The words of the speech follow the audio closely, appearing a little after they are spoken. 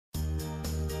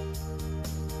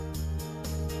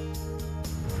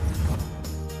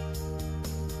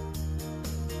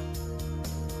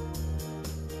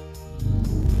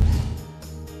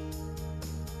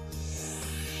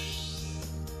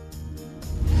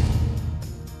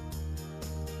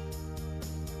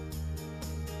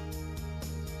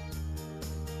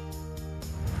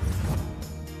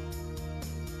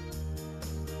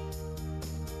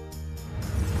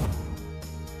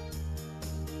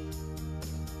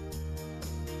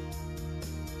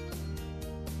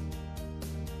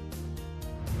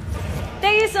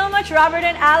so much, Robert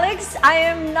and Alex. I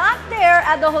am not there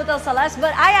at the Hotel Celeste,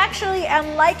 but I actually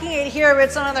am liking it here with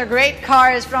some other great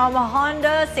cars from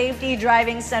Honda Safety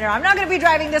Driving Center. I'm not going to be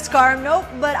driving this car, nope,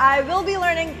 but I will be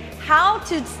learning how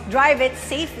to drive it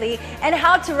safely and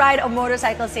how to ride a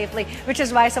motorcycle safely, which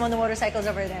is why some of the motorcycles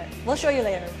over there. We'll show you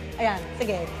later. Ayan,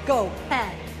 sige, go,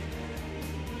 pan.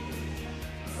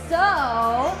 So,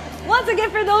 once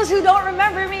again, for those who don't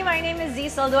remember me, my name is Z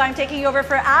Soldo. I'm taking over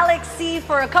for Alex C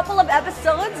for a couple of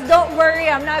episodes. Don't worry,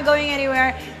 I'm not going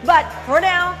anywhere. But for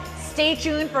now, stay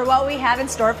tuned for what we have in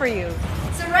store for you.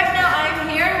 So right now, I'm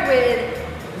here with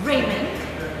Raymond.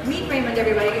 Meet Raymond,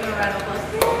 everybody. Give him a round of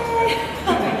applause.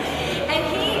 And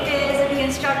he is the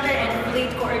Instructor and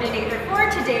Fleet Coordinator for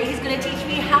today. He's going to teach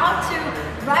me how to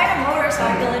ride a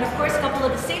motorcycle and of course a couple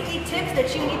of the safety tips that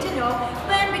you need to know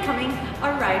when becoming a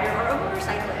rider or a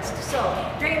motorcyclist. So,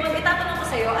 Raymond, itatanong ko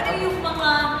sa'yo, ano yung mga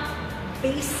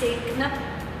basic na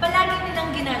palagi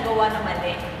nilang ginagawa na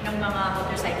mali ng mga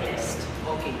motorcyclist?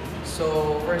 Okay,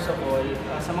 so first of all,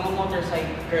 sa mga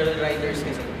motorcycle riders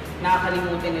kasi,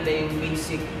 nakakalimutan nila yung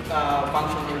basic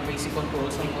function or basic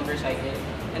controls ng motorcycle.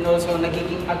 And also,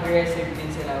 nagiging aggressive din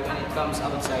sila when it comes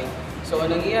outside. So,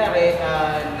 ang nangyayari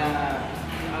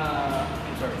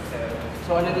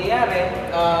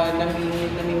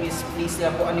nami-misplace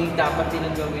nila kung ano yung dapat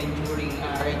nilang gawin during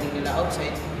riding nila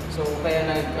outside. So, kaya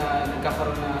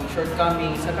nagkakaroon ng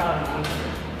shortcomings sa kakaroon.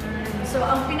 So,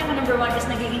 ang pinaka-number one is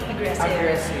nagiging aggressive.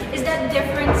 Is that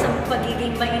different sa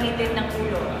pagiging mainitin ng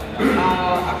ulo?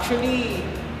 Actually,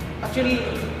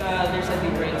 there's a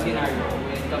different scenario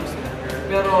when it comes to that.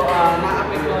 Pero,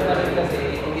 na-apekto na rin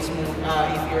kasi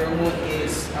if your mood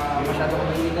is masyadong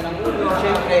mainitin ng ulo,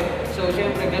 syempre,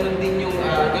 ganun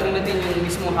na din yung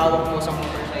mismo hawak mo sa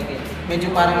motorcycle.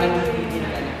 Medyo parang nanggigil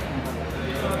ka na.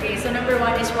 Okay, so number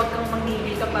one is huwag kang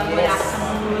manggigil kapag wala ka sa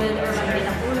mood or mainit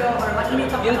ang ulo or mainit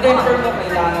ang yung temper mo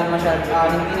kailangan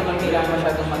hindi naman kailangan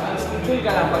masyadong mataas. Cool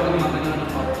ka lang pag lumaman ng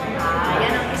motor.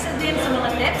 Yan ang isa din sa mga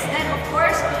tips. And of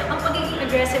course, ang pagiging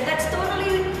aggressive, that's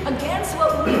totally against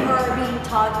what we are being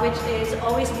taught, which is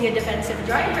always be a defensive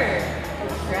driver.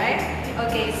 Right?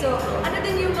 Okay, so ano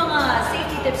din yung mga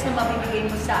safety tips na mabibigay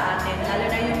mo sa atin? Lalo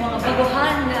na yung mga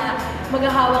baguhan na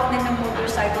maghahawak din ng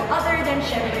motorcycle other than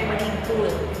syempre maging cool.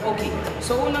 Okay,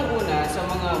 so unang-una sa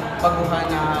mga baguhan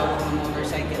na hawak ng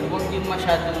motorcycle, huwag yung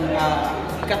masyadong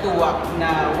ikatuwa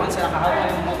na once na nakahawak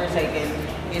ng motorcycle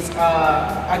is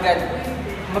agad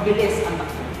mabilis ang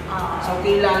takbo. So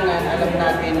kailangan alam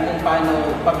natin kung paano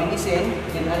pabilisin,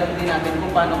 and alam din natin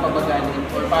kung paano pabagalin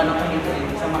or paano pahintuin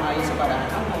sa maayos sa paraan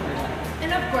ang motorcycle.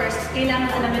 And of course,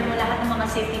 kailangan alamin mo lahat ng mga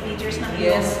safety features ng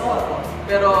yes,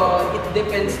 pero it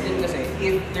depends din kasi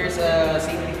if there's a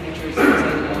safety features inside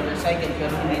the motorcycle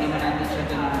pero hindi naman natin siya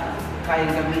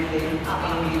kayang gamitin,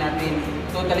 hindi natin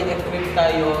totally equipped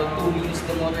tayo to use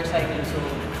the motorcycle, so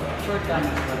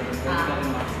shortcomings pa rin.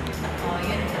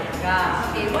 Yun talaga.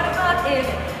 Okay, what about if,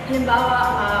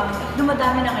 halimbawa,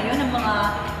 dumadami na ngayon ng mga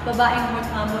babaeng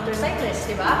motorcyclist,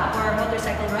 di ba? Or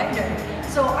motorcycle rider.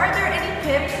 So, are there any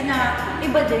tips na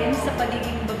iba din sa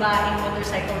pagiging babaeng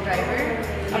motorcycle driver?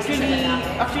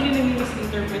 Actually,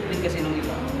 nami-misinterpret din kasi nung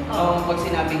iba. Pag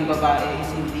sinabing babae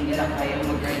is hindi nila kaya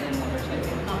mag-ride ng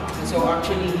motorcycle. So,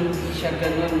 actually, hindi siya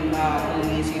ganun kung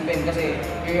iisipin. Kasi,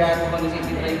 here at Honda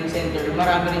Safety Driving Center,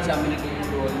 marami rin sa amin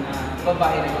nag-enroll na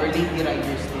babae or lady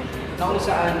riders din. Na kung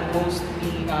saan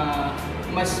mostly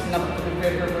mas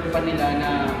na-prefer pa nila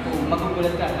na kung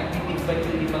magugulat ka, nag-big bike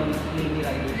yung ibang lady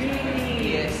riders. Really?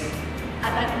 Yes.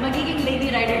 At magiging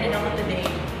lady rider din ako today.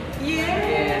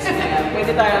 Yes.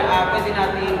 Pwede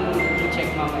natin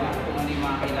i-check mamaya kung ano yung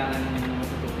mga kailangan ng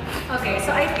matutunan. Okay,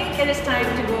 so I think it is time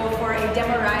to go for a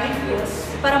demo ride. Yes.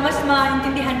 Para mas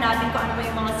maintindihan natin kung ano ba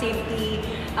yung mga safety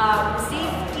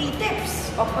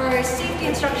tips or safety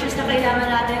instructions na kailangan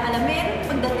natin alamin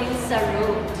pagdating sa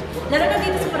road. Lalo na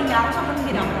dito sa Parañaque, sobrang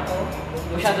ginamit ako.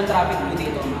 Masyadong traffic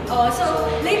dito. So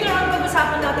later on,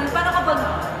 pag-usapan natin paano kapag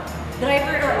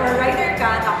driver or rider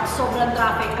ka, tapos sobrang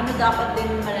traffic, ano dapat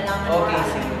din malalaman mo. Okay.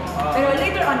 Pero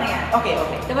later on na yan. Okay.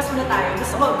 Labas muna tayo.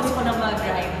 Gusto ko na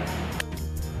mag-drive.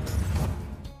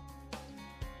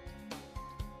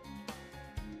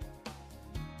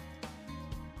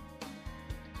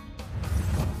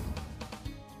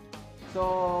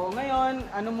 So, ngayon,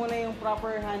 ano muna yung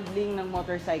proper handling ng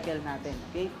motorcycle natin,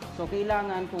 okay? So,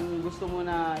 kailangan kung gusto mo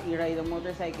na i-ride ang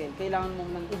motorcycle, kailangan mo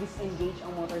nang i-disengage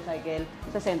ang motorcycle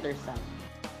sa center stand.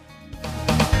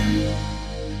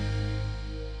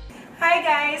 Hi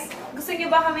guys! Gusto niyo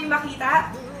ba kaming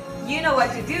makita? You know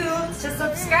what to do. Just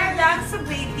subscribe lang sa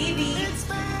Blade TV